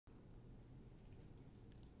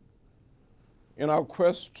In our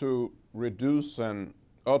quest to reduce and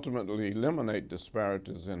ultimately eliminate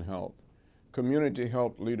disparities in health, community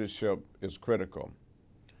health leadership is critical.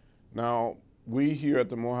 Now, we here at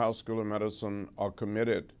the Morehouse School of Medicine are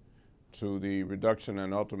committed to the reduction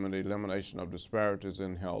and ultimate elimination of disparities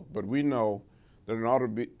in health, but we know that in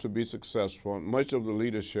order to be successful, much of the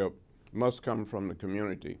leadership must come from the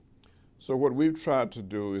community. So what we've tried to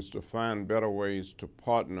do is to find better ways to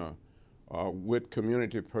partner with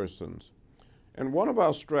community persons. And one of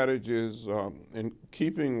our strategies, in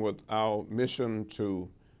keeping with our mission to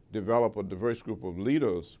develop a diverse group of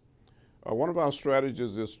leaders, one of our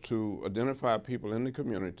strategies is to identify people in the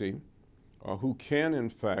community who can, in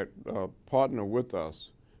fact, partner with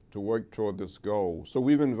us to work toward this goal. So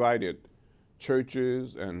we've invited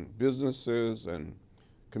churches and businesses and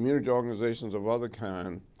community organizations of other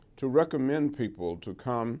kind to recommend people to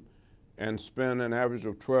come and spend an average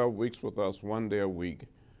of 12 weeks with us 1 day a week,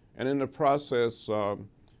 and in the process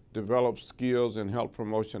develop skills in health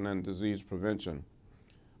promotion and disease prevention.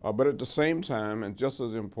 But at the same time, and just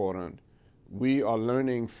as important, we are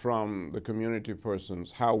learning from the community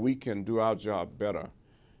persons how we can do our job better.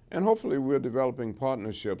 And hopefully we're developing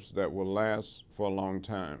partnerships that will last for a long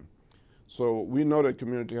time. So we know that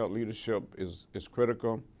community health leadership is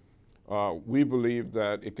critical. We believe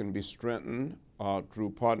that it can be strengthened through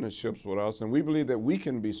partnerships with us, and we believe that we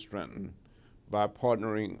can be strengthened by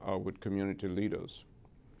partnering with community leaders.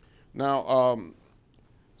 Now,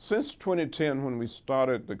 since 2010, when we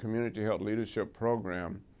started the Community Health Leadership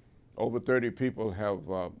Program, over 30 people have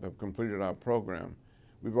completed our program.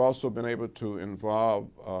 We've also been able to involve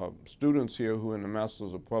students here who are in the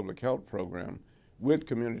Masters of Public Health program with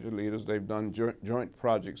community leaders. They've done joint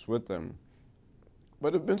projects with them.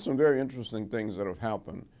 But there have been some very interesting things that have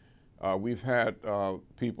happened. We've had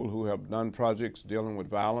people who have done projects dealing with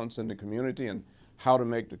violence in the community and how to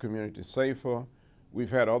make the community safer. We've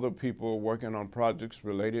had other people working on projects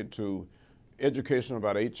related to education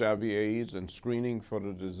about HIV/AIDS and screening for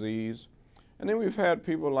the disease. And then we've had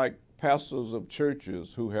people like pastors of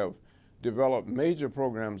churches who have developed major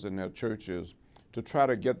programs in their churches to try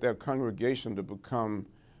to get their congregation to become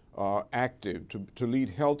active, to lead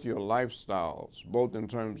healthier lifestyles, both in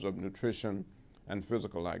terms of nutrition and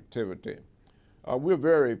physical activity. We're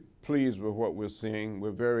very pleased with what we're seeing.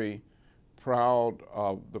 We're very proud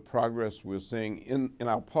of the progress we're seeing in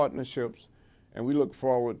our partnerships, and we look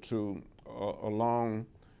forward to a long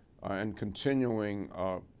and continuing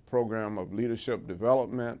program of leadership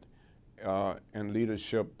development and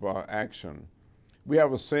leadership action. We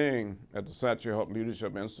have a saying at the Satcher Health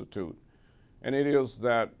Leadership Institute, and it is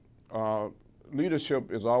that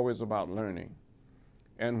leadership is always about learning.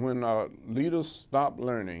 And when leaders stop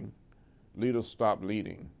learning, leaders stop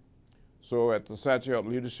leading. So at the Satcher Health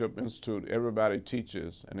Leadership Institute, everybody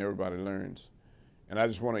teaches and everybody learns. And I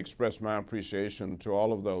just want to express my appreciation to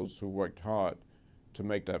all of those who worked hard to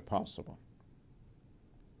make that possible.